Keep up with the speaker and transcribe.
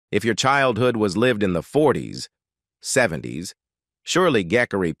If your childhood was lived in the 40s, 70s, surely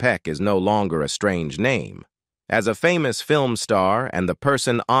Geckory Peck is no longer a strange name. As a famous film star and the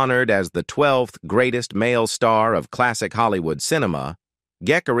person honored as the 12th greatest male star of classic Hollywood cinema,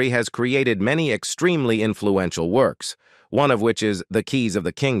 Geckory has created many extremely influential works, one of which is The Keys of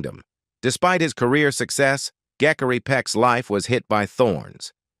the Kingdom. Despite his career success, Geckory Peck's life was hit by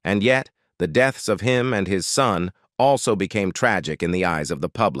thorns, and yet the deaths of him and his son also became tragic in the eyes of the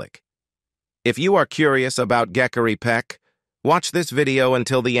public. If you are curious about Geckory Peck, watch this video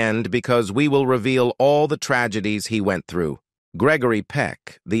until the end because we will reveal all the tragedies he went through. Gregory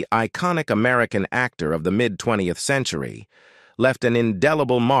Peck, the iconic American actor of the mid-20th century, left an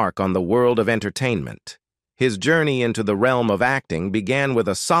indelible mark on the world of entertainment. His journey into the realm of acting began with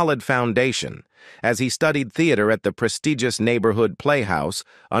a solid foundation as he studied theater at the prestigious neighborhood playhouse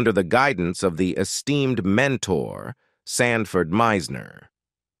under the guidance of the esteemed mentor, Sanford Meisner.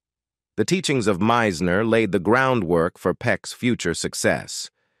 The teachings of Meisner laid the groundwork for Peck's future success,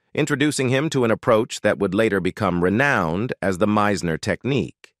 introducing him to an approach that would later become renowned as the Meisner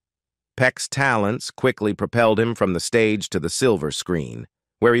technique. Peck's talents quickly propelled him from the stage to the silver screen,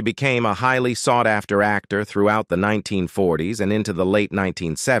 where he became a highly sought-after actor throughout the 1940s and into the late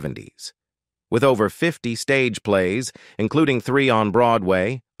 1970s. With over 50 stage plays, including 3 on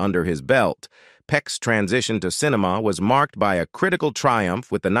Broadway, under his belt, Peck's transition to cinema was marked by a critical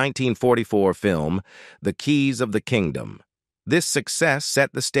triumph with the 1944 film The Keys of the Kingdom. This success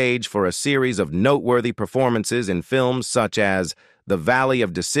set the stage for a series of noteworthy performances in films such as The Valley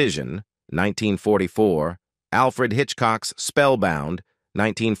of Decision, 1944, Alfred Hitchcock's Spellbound,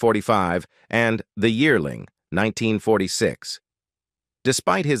 1945, and The Yearling, 1946.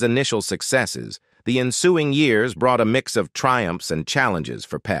 Despite his initial successes, the ensuing years brought a mix of triumphs and challenges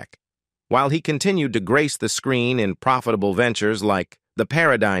for Peck. While he continued to grace the screen in profitable ventures like The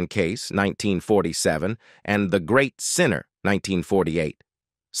Paradigm Case, 1947, and The Great Sinner, 1948,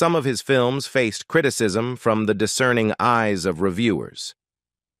 some of his films faced criticism from the discerning eyes of reviewers.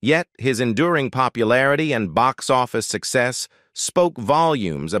 Yet his enduring popularity and box office success spoke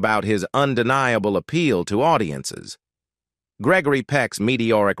volumes about his undeniable appeal to audiences. Gregory Peck's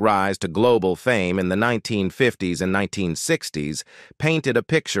meteoric rise to global fame in the 1950s and 1960s painted a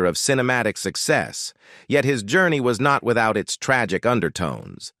picture of cinematic success, yet his journey was not without its tragic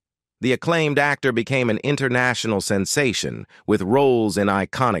undertones. The acclaimed actor became an international sensation with roles in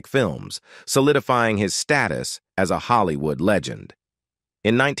iconic films, solidifying his status as a Hollywood legend.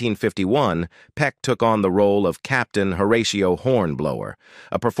 In 1951, Peck took on the role of Captain Horatio Hornblower,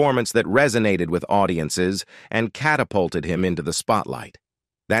 a performance that resonated with audiences and catapulted him into the spotlight.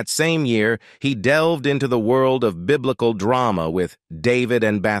 That same year, he delved into the world of biblical drama with David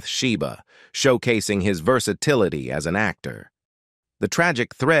and Bathsheba, showcasing his versatility as an actor. The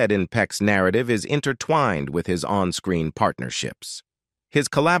tragic thread in Peck's narrative is intertwined with his on-screen partnerships. His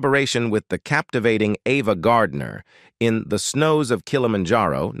collaboration with the captivating Ava Gardner in The Snows of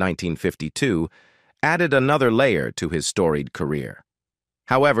Kilimanjaro, 1952, added another layer to his storied career.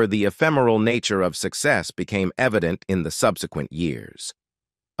 However, the ephemeral nature of success became evident in the subsequent years.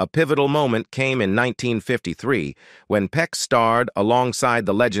 A pivotal moment came in 1953 when Peck starred alongside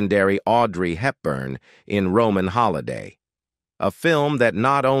the legendary Audrey Hepburn in Roman Holiday, a film that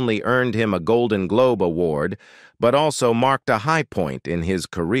not only earned him a Golden Globe Award, but also marked a high point in his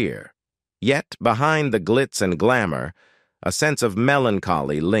career. Yet, behind the glitz and glamour, a sense of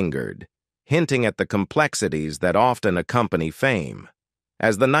melancholy lingered, hinting at the complexities that often accompany fame.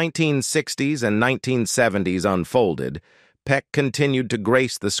 As the 1960s and 1970s unfolded, Peck continued to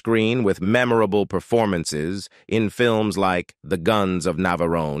grace the screen with memorable performances in films like The Guns of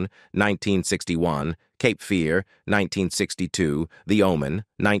Navarone, 1961, Cape Fear, 1962, The Omen,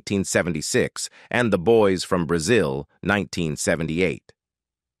 1976, and The Boys from Brazil, 1978.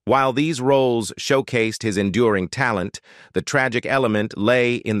 While these roles showcased his enduring talent, the tragic element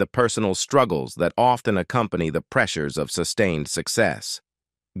lay in the personal struggles that often accompany the pressures of sustained success.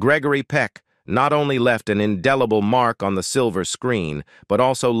 Gregory Peck not only left an indelible mark on the silver screen, but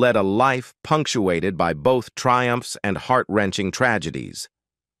also led a life punctuated by both triumphs and heart-wrenching tragedies.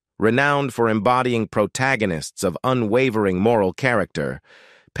 Renowned for embodying protagonists of unwavering moral character,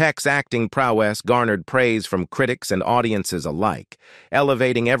 Peck's acting prowess garnered praise from critics and audiences alike,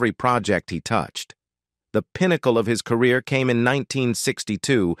 elevating every project he touched. The pinnacle of his career came in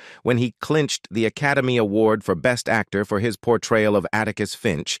 1962 when he clinched the Academy Award for Best Actor for his portrayal of Atticus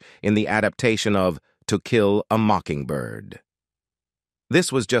Finch in the adaptation of To Kill a Mockingbird.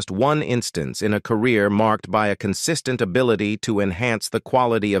 This was just one instance in a career marked by a consistent ability to enhance the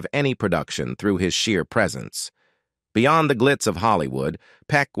quality of any production through his sheer presence. Beyond the glitz of Hollywood,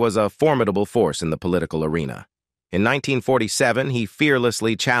 Peck was a formidable force in the political arena. In 1947, he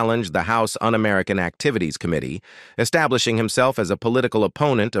fearlessly challenged the House Un-American Activities Committee, establishing himself as a political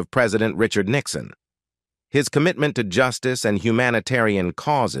opponent of President Richard Nixon. His commitment to justice and humanitarian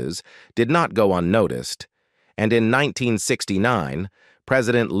causes did not go unnoticed, and in 1969,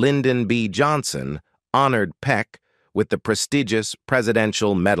 President Lyndon B. Johnson honored Peck with the prestigious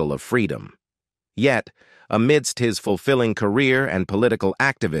Presidential Medal of Freedom. Yet, amidst his fulfilling career and political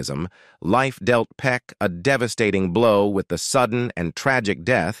activism, life dealt Peck a devastating blow with the sudden and tragic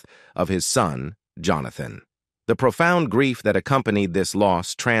death of his son, Jonathan. The profound grief that accompanied this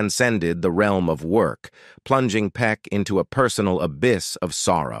loss transcended the realm of work, plunging Peck into a personal abyss of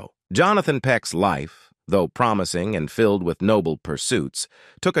sorrow. Jonathan Peck's life, though promising and filled with noble pursuits,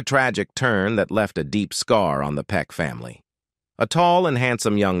 took a tragic turn that left a deep scar on the Peck family. A tall and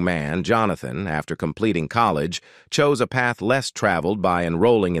handsome young man, Jonathan, after completing college, chose a path less traveled by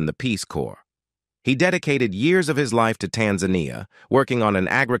enrolling in the Peace Corps. He dedicated years of his life to Tanzania, working on an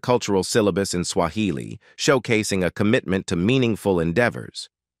agricultural syllabus in Swahili, showcasing a commitment to meaningful endeavors.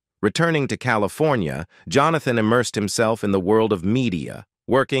 Returning to California, Jonathan immersed himself in the world of media,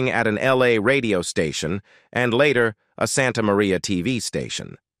 working at an LA radio station and later a Santa Maria TV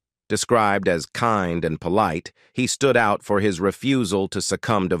station. Described as kind and polite, he stood out for his refusal to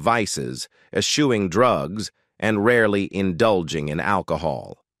succumb to vices, eschewing drugs, and rarely indulging in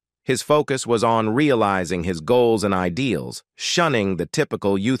alcohol. His focus was on realizing his goals and ideals, shunning the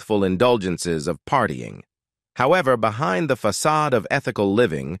typical youthful indulgences of partying. However, behind the facade of ethical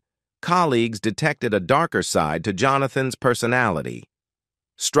living, colleagues detected a darker side to Jonathan's personality.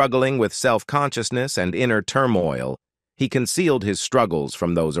 Struggling with self-consciousness and inner turmoil, he concealed his struggles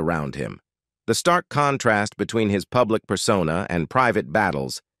from those around him. The stark contrast between his public persona and private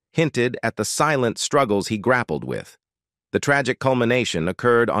battles hinted at the silent struggles he grappled with. The tragic culmination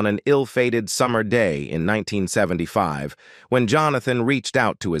occurred on an ill-fated summer day in 1975 when Jonathan reached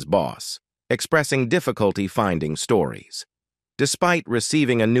out to his boss, expressing difficulty finding stories. Despite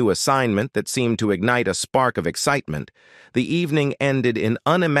receiving a new assignment that seemed to ignite a spark of excitement, the evening ended in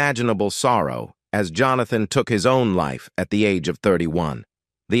unimaginable sorrow as Jonathan took his own life at the age of 31.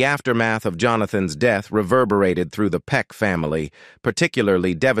 The aftermath of Jonathan's death reverberated through the Peck family,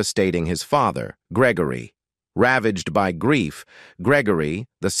 particularly devastating his father, Gregory. Ravaged by grief, Gregory,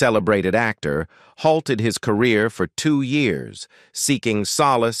 the celebrated actor, halted his career for 2 years, seeking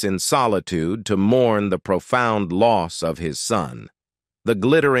solace in solitude to mourn the profound loss of his son. The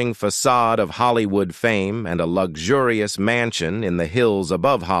glittering facade of Hollywood fame and a luxurious mansion in the hills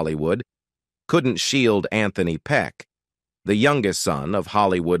above Hollywood couldn't shield Anthony Peck, the youngest son of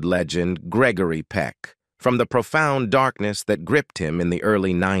Hollywood legend Gregory Peck, from the profound darkness that gripped him in the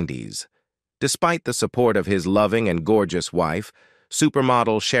early 90s. Despite the support of his loving and gorgeous wife,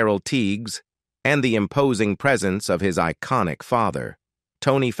 supermodel Cheryl Tiegs, and the imposing presence of his iconic father,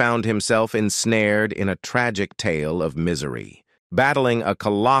 Tony found himself ensnared in a tragic tale of misery. Battling a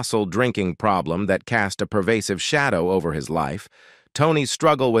colossal drinking problem that cast a pervasive shadow over his life, Tony's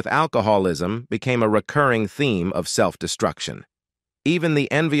struggle with alcoholism became a recurring theme of self-destruction. Even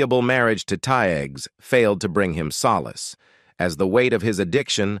the enviable marriage to Tiegs failed to bring him solace, as the weight of his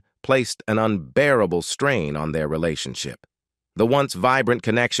addiction placed an unbearable strain on their relationship. The once vibrant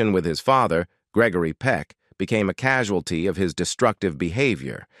connection with his father, Gregory Peck, became a casualty of his destructive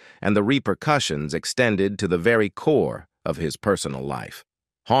behavior, and the repercussions extended to the very core of his personal life.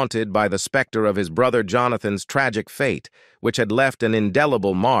 Haunted by the specter of his brother Jonathan's tragic fate, which had left an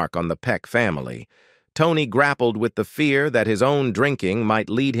indelible mark on the Peck family, Tony grappled with the fear that his own drinking might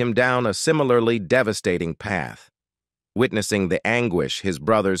lead him down a similarly devastating path. Witnessing the anguish his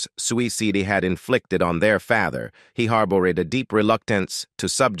brother's suicide had inflicted on their father, he harbored a deep reluctance to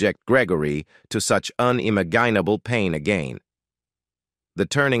subject Gregory to such unimaginable pain again. The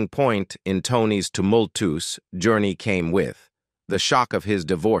turning point in Tony's tumultuous journey came with the shock of his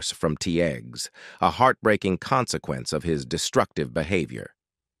divorce from Tiegs, a heartbreaking consequence of his destructive behavior.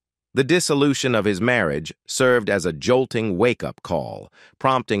 The dissolution of his marriage served as a jolting wake-up call,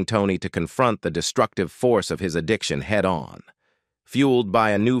 prompting Tony to confront the destructive force of his addiction head-on. Fueled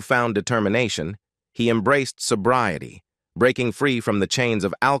by a newfound determination, he embraced sobriety, breaking free from the chains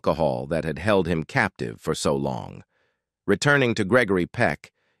of alcohol that had held him captive for so long. Returning to Gregory Peck,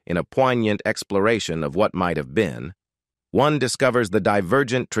 in a poignant exploration of what might have been, one discovers the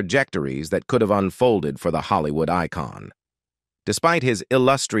divergent trajectories that could have unfolded for the Hollywood icon. Despite his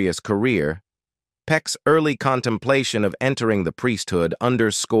illustrious career, Peck's early contemplation of entering the priesthood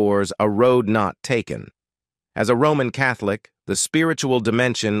underscores a road not taken. As a Roman Catholic, the spiritual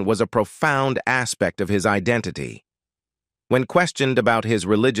dimension was a profound aspect of his identity. When questioned about his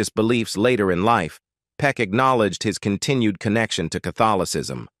religious beliefs later in life, Peck acknowledged his continued connection to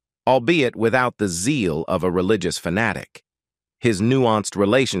Catholicism, albeit without the zeal of a religious fanatic. His nuanced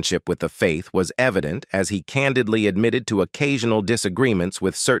relationship with the faith was evident as he candidly admitted to occasional disagreements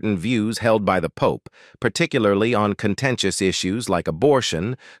with certain views held by the Pope, particularly on contentious issues like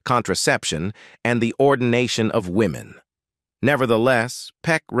abortion, contraception, and the ordination of women. Nevertheless,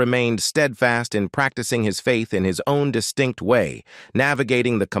 Peck remained steadfast in practicing his faith in his own distinct way,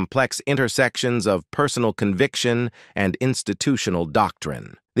 navigating the complex intersections of personal conviction and institutional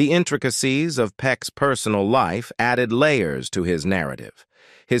doctrine. The intricacies of Peck's personal life added layers to his narrative.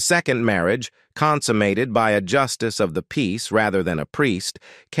 His second marriage, consummated by a justice of the peace rather than a priest,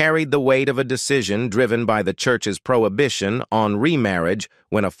 carried the weight of a decision driven by the Church's prohibition on remarriage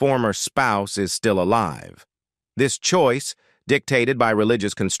when a former spouse is still alive. This choice, dictated by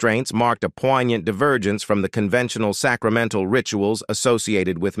religious constraints, marked a poignant divergence from the conventional sacramental rituals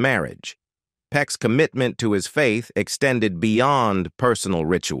associated with marriage. Peck's commitment to his faith extended beyond personal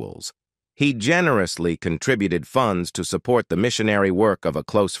rituals. He generously contributed funds to support the missionary work of a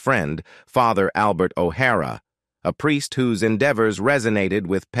close friend, Father Albert O'Hara, a priest whose endeavors resonated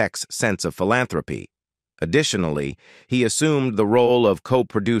with Peck's sense of philanthropy. Additionally, he assumed the role of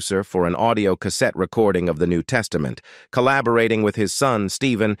co-producer for an audio cassette recording of the New Testament, collaborating with his son,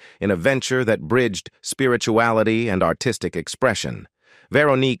 Stephen, in a venture that bridged spirituality and artistic expression.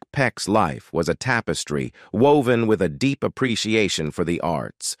 Veronique Peck's life was a tapestry woven with a deep appreciation for the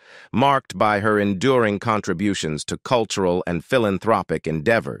arts, marked by her enduring contributions to cultural and philanthropic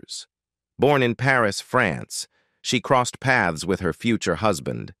endeavors. Born in Paris, France, she crossed paths with her future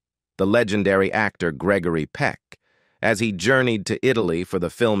husband, the legendary actor Gregory Peck, as he journeyed to Italy for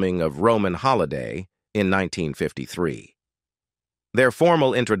the filming of Roman Holiday in 1953. Their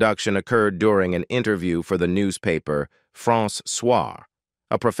formal introduction occurred during an interview for the newspaper France Soir,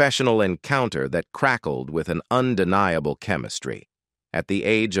 a professional encounter that crackled with an undeniable chemistry. At the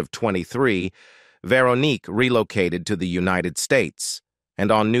age of 23, Veronique relocated to the United States,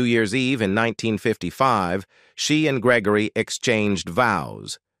 and on New Year's Eve in 1955, she and Gregory exchanged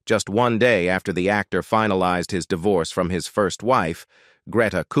vows, just one day after the actor finalized his divorce from his first wife,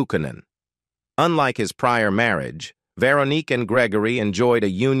 Greta Kukkonen. Unlike his prior marriage, Veronique and Gregory enjoyed a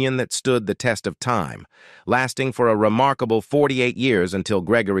union that stood the test of time, lasting for a remarkable 48 years until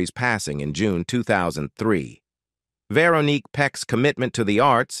Gregory's passing in June 2003. Veronique Peck's commitment to the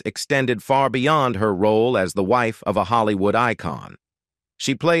arts extended far beyond her role as the wife of a Hollywood icon.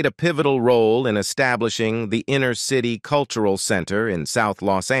 She played a pivotal role in establishing the Inner City Cultural Center in South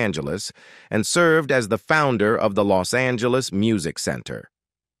Los Angeles and served as the founder of the Los Angeles Music Center.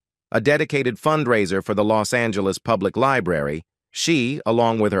 A dedicated fundraiser for the Los Angeles Public Library, she,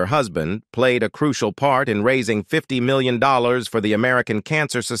 along with her husband, played a crucial part in raising $50 million for the American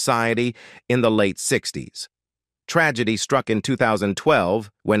Cancer Society in the late 60s. Tragedy struck in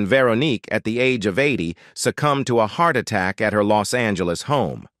 2012 when Veronique, at the age of 80, succumbed to a heart attack at her Los Angeles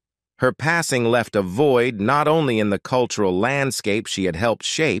home. Her passing left a void not only in the cultural landscape she had helped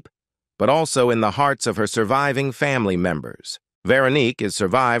shape, but also in the hearts of her surviving family members. Veronique is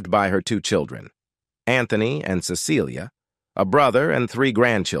survived by her 2 children, Anthony and Cecilia, a brother and 3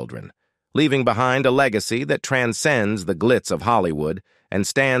 grandchildren, leaving behind a legacy that transcends the glitz of Hollywood and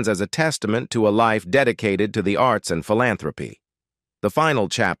stands as a testament to a life dedicated to the arts and philanthropy. The final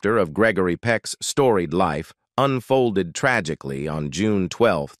chapter of Gregory Peck's storied life unfolded tragically on June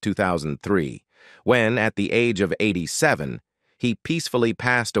 12, 2003, when, at the age of 87, he peacefully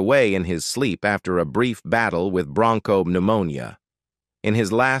passed away in his sleep after a brief battle with bronchopneumonia. In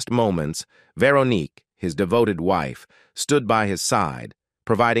his last moments, Veronique, his devoted wife, stood by his side,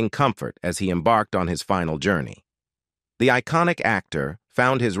 providing comfort as he embarked on his final journey. The iconic actor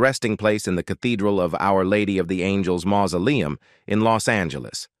found his resting place in the Cathedral of Our Lady of the Angels Mausoleum in Los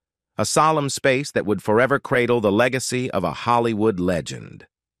Angeles, a solemn space that would forever cradle the legacy of a Hollywood legend.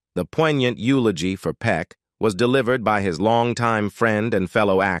 The poignant eulogy for Peck was delivered by his longtime friend and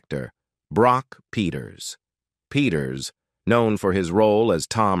fellow actor, Brock Peters. Peters, known for his role as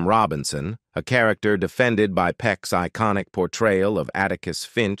Tom Robinson, a character defended by Peck's iconic portrayal of Atticus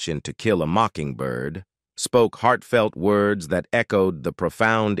Finch in To Kill a Mockingbird, spoke heartfelt words that echoed the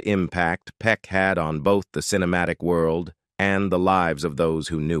profound impact Peck had on both the cinematic world and the lives of those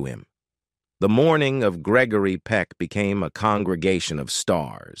who knew him. The mourning of Gregory Peck became a congregation of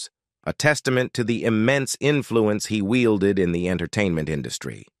stars, a testament to the immense influence he wielded in the entertainment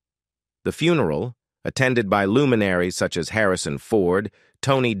industry. The funeral, attended by luminaries such as Harrison Ford,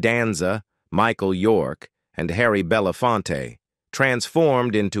 Tony Danza, Michael York, and Harry Belafonte,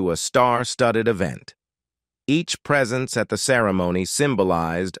 transformed into a star-studded event. Each presence at the ceremony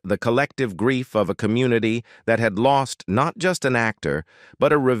symbolized the collective grief of a community that had lost not just an actor,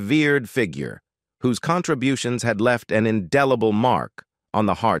 but a revered figure, whose contributions had left an indelible mark on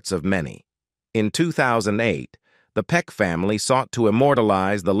the hearts of many. In 2008, the Peck family sought to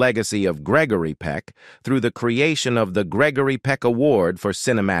immortalize the legacy of Gregory Peck through the creation of the Gregory Peck Award for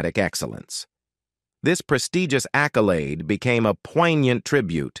Cinematic Excellence. This prestigious accolade became a poignant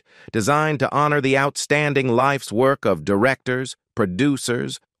tribute designed to honor the outstanding life's work of directors,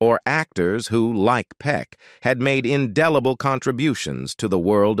 producers, or actors who, like Peck, had made indelible contributions to the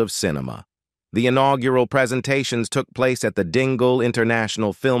world of cinema. The inaugural presentations took place at the Dingle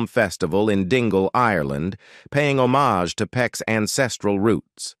International Film Festival in Dingle, Ireland, paying homage to Peck's ancestral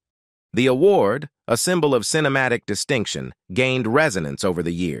roots. The award, a symbol of cinematic distinction, gained resonance over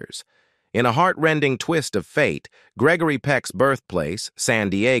the years. In a heart-rending twist of fate, Gregory Peck's birthplace, San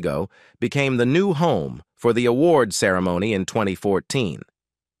Diego, became the new home for the award ceremony in 2014.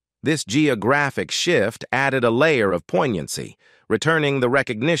 This geographic shift added a layer of poignancy, returning the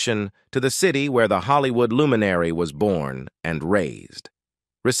recognition to the city where the Hollywood luminary was born and raised.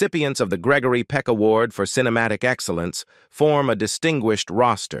 Recipients of the Gregory Peck Award for Cinematic Excellence form a distinguished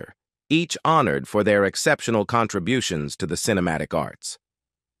roster, each honored for their exceptional contributions to the cinematic arts.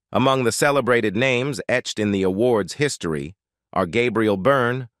 Among the celebrated names etched in the award's history are Gabriel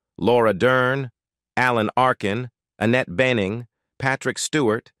Byrne, Laura Dern, Alan Arkin, Annette Bening, Patrick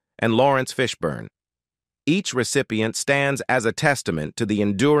Stewart, and Lawrence Fishburne. Each recipient stands as a testament to the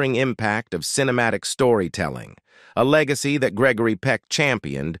enduring impact of cinematic storytelling, a legacy that Gregory Peck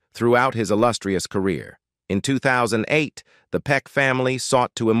championed throughout his illustrious career. In 2008, the Peck family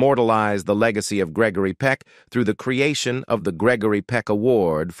sought to immortalize the legacy of Gregory Peck through the creation of the Gregory Peck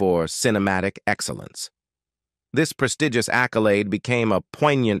Award for Cinematic Excellence. This prestigious accolade became a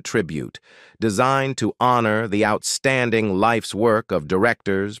poignant tribute designed to honor the outstanding life's work of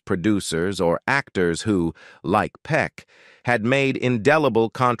directors, producers, or actors who, like Peck, had made indelible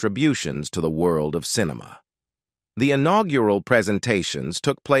contributions to the world of cinema. The inaugural presentations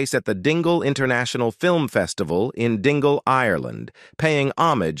took place at the Dingle International Film Festival in Dingle, Ireland, paying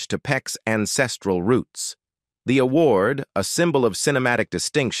homage to Peck's ancestral roots. The award, a symbol of cinematic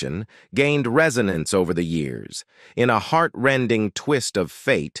distinction, gained resonance over the years. In a heart-rending twist of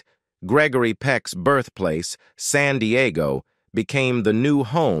fate, Gregory Peck's birthplace, San Diego, became the new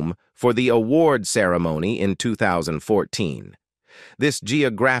home for the award ceremony in 2014. This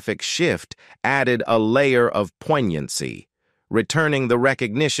geographic shift added a layer of poignancy, returning the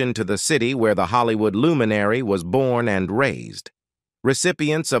recognition to the city where the Hollywood luminary was born and raised.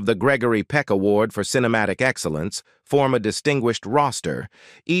 Recipients of the Gregory Peck Award for Cinematic Excellence form a distinguished roster,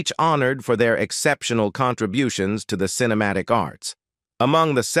 each honored for their exceptional contributions to the cinematic arts.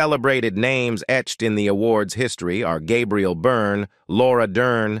 Among the celebrated names etched in the award's history are Gabriel Byrne, Laura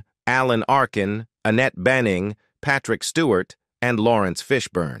Dern, Alan Arkin, Annette Bening, Patrick Stewart, and Lawrence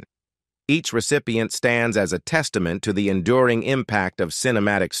Fishburne. Each recipient stands as a testament to the enduring impact of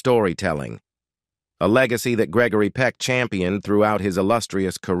cinematic storytelling, a legacy that Gregory Peck championed throughout his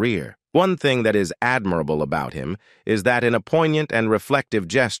illustrious career. One thing that is admirable about him is that in a poignant and reflective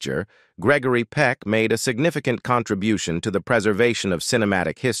gesture, Gregory Peck made a significant contribution to the preservation of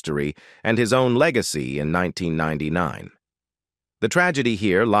cinematic history and his own legacy in 1999. The tragedy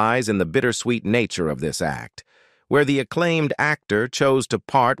here lies in the bittersweet nature of this act, where the acclaimed actor chose to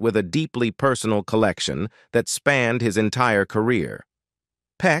part with a deeply personal collection that spanned his entire career.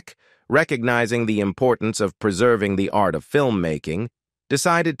 Peck, recognizing the importance of preserving the art of filmmaking,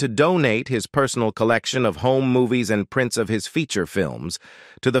 decided to donate his personal collection of home movies and prints of his feature films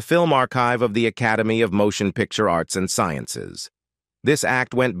to the Film Archive of the Academy of Motion Picture Arts and Sciences. This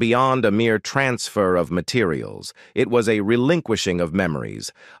act went beyond a mere transfer of materials. It was a relinquishing of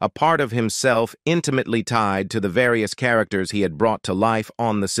memories, a part of himself intimately tied to the various characters he had brought to life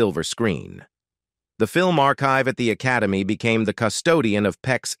on the silver screen. The Film Archive at the Academy became the custodian of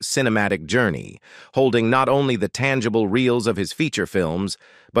Peck's cinematic journey, holding not only the tangible reels of his feature films,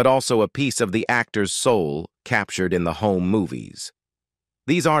 but also a piece of the actor's soul captured in the home movies.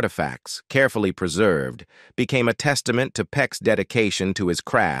 These artifacts, carefully preserved, became a testament to Peck's dedication to his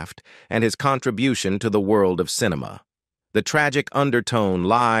craft and his contribution to the world of cinema. The tragic undertone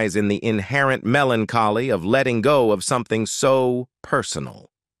lies in the inherent melancholy of letting go of something so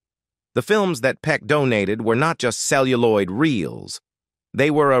personal. The films that Peck donated were not just celluloid reels. They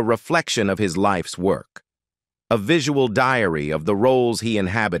were a reflection of his life's work, a visual diary of the roles he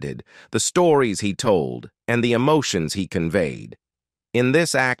inhabited, the stories he told, and the emotions he conveyed. In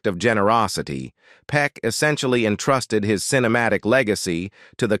this act of generosity, Peck essentially entrusted his cinematic legacy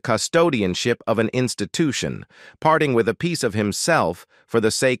to the custodianship of an institution, parting with a piece of himself for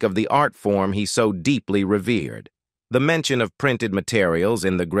the sake of the art form he so deeply revered. The mention of printed materials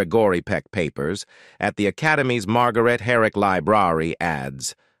in the Gregory Peck papers at the Academy's Margaret Herrick Library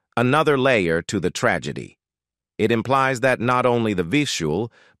adds another layer to the tragedy. It implies that not only the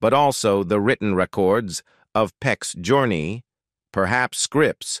visual, but also the written records of Peck's journey, perhaps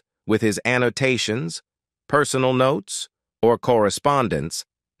scripts with his annotations, personal notes, or correspondence,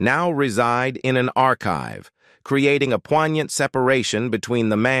 now reside in an archive, creating a poignant separation between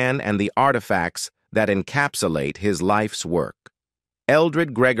the man and the artifacts that encapsulate his life's work.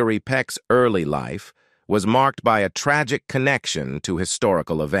 Eldred Gregory Peck's early life was marked by a tragic connection to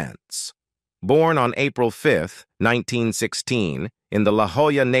historical events. Born on April 5, 1916, in the La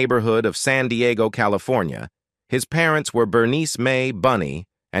Jolla neighborhood of San Diego, California, his parents were Bernice May Bunny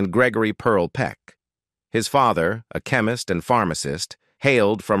and Gregory Pearl Peck. His father, a chemist and pharmacist,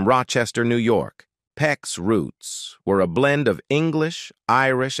 hailed from Rochester, New York. Peck's roots were a blend of English,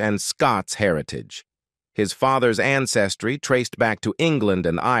 Irish, and Scots heritage. His father's ancestry traced back to England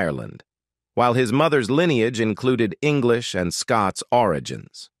and Ireland, while his mother's lineage included English and Scots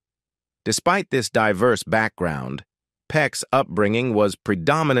origins. Despite this diverse background, Peck's upbringing was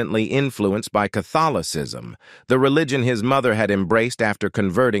predominantly influenced by Catholicism, the religion his mother had embraced after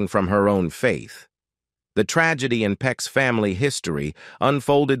converting from her own faith. The tragedy in Peck's family history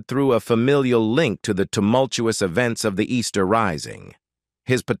unfolded through a familial link to the tumultuous events of the Easter Rising.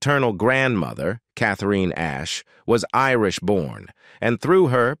 His paternal grandmother, Catherine Ashe, was Irish-born, and through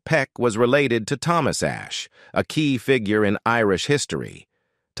her, Peck was related to Thomas Ashe, a key figure in Irish history.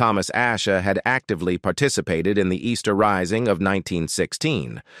 Thomas Ashe had actively participated in the Easter Rising of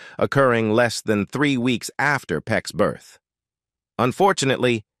 1916, occurring less than 3 weeks after Peck's birth.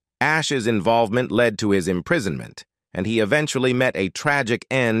 Unfortunately, Ashe's involvement led to his imprisonment, and he eventually met a tragic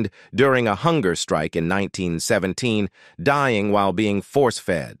end during a hunger strike in 1917, dying while being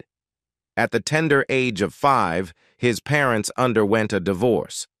force-fed. At the tender age of 5, his parents underwent a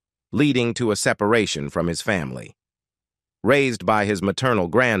divorce, leading to a separation from his family. Raised by his maternal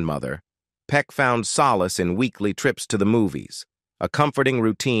grandmother, Peck found solace in weekly trips to the movies, a comforting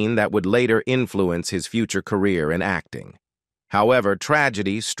routine that would later influence his future career in acting. However,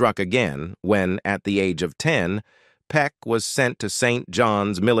 tragedy struck again when, at the age of 10, Peck was sent to St.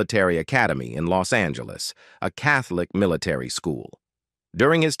 John's Military Academy in Los Angeles, a Catholic military school.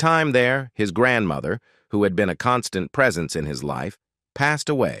 During his time there, his grandmother, who had been a constant presence in his life, passed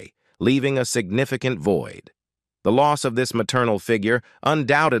away, leaving a significant void. The loss of this maternal figure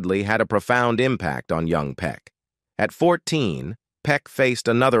undoubtedly had a profound impact on young Peck. At 14, Peck faced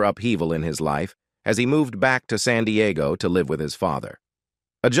another upheaval in his life as he moved back to San Diego to live with his father.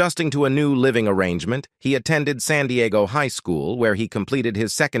 Adjusting to a new living arrangement, he attended San Diego High School, where he completed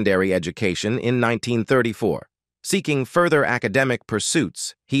his secondary education in 1934. Seeking further academic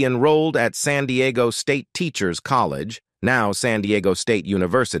pursuits, he enrolled at San Diego State Teachers College, now San Diego State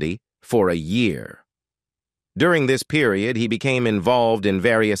University, for a year. During this period, he became involved in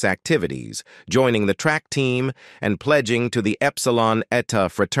various activities, joining the track team and pledging to the Epsilon Eta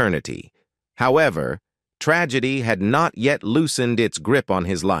fraternity. However, tragedy had not yet loosened its grip on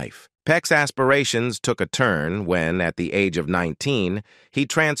his life. Peck's aspirations took a turn when, at the age of 19, he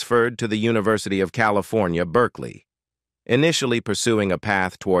transferred to the University of California, Berkeley. Initially pursuing a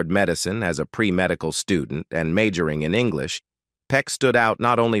path toward medicine as a pre-medical student and majoring in English, Peck stood out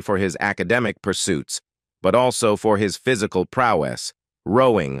not only for his academic pursuits, but also for his physical prowess,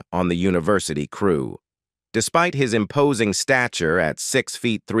 rowing on the university crew. Despite his imposing stature at 6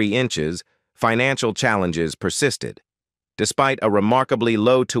 feet 3 inches, financial challenges persisted. Despite a remarkably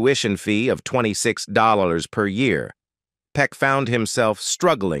low tuition fee of $26 per year, Peck found himself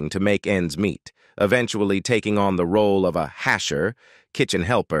struggling to make ends meet, eventually taking on the role of a hasher, kitchen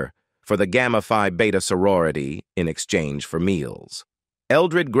helper, for the Gamma Phi Beta sorority in exchange for meals.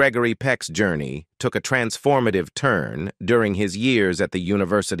 Eldred Gregory Peck's journey took a transformative turn during his years at the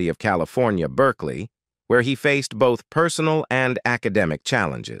University of California, Berkeley, where he faced both personal and academic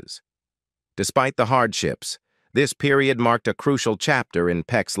challenges. Despite the hardships, this period marked a crucial chapter in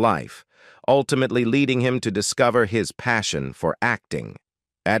Peck's life, ultimately leading him to discover his passion for acting.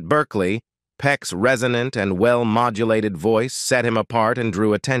 At Berkeley, Peck's resonant and well-modulated voice set him apart and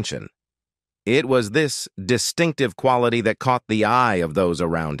drew attention. It was this distinctive quality that caught the eye of those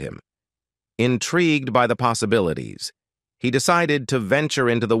around him. Intrigued by the possibilities, he decided to venture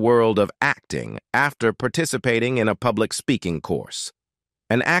into the world of acting after participating in a public speaking course.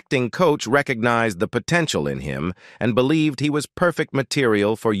 An acting coach recognized the potential in him and believed he was perfect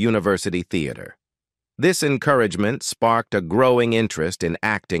material for university theater. This encouragement sparked a growing interest in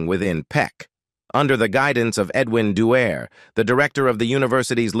acting within Peck. Under the guidance of Edwin Duer, the director of the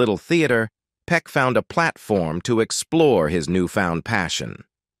university's Little Theater, Peck found a platform to explore his newfound passion.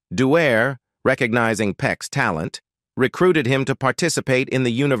 Duer, recognizing Peck's talent, recruited him to participate in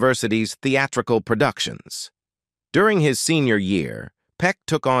the university's theatrical productions. During his senior year, Peck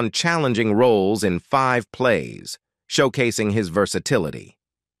took on challenging roles in 5 plays, showcasing his versatility.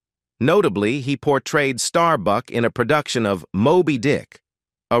 Notably, he portrayed Starbuck in a production of Moby Dick,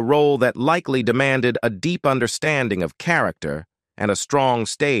 a role that likely demanded a deep understanding of character and a strong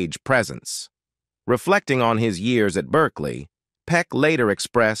stage presence. Reflecting on his years at Berkeley, Peck later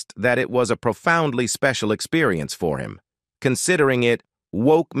expressed that it was a profoundly special experience for him, considering it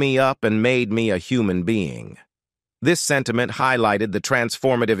woke me up and made me a human being. This sentiment highlighted the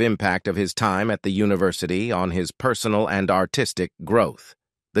transformative impact of his time at the university on his personal and artistic growth.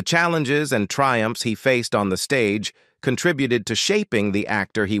 The challenges and triumphs he faced on the stage contributed to shaping the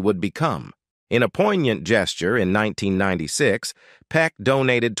actor he would become. In a poignant gesture in 1996, Peck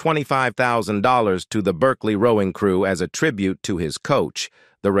donated $25,000 to the Berkeley rowing crew as a tribute to his coach,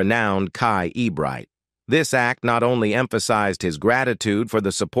 the renowned Kai Ebright. This act not only emphasized his gratitude for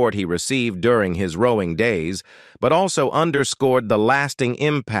the support he received during his rowing days, but also underscored the lasting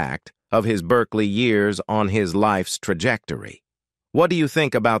impact of his Berkeley years on his life's trajectory. What do you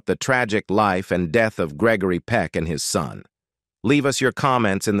think about the tragic life and death of Gregory Peck and his son? Leave us your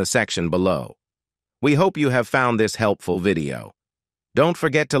comments in the section below. We hope you have found this helpful video. Don't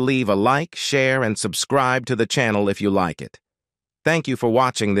forget to leave a like, share, and subscribe to the channel if you like it. Thank you for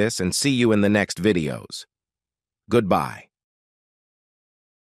watching this and see you in the next videos. Goodbye.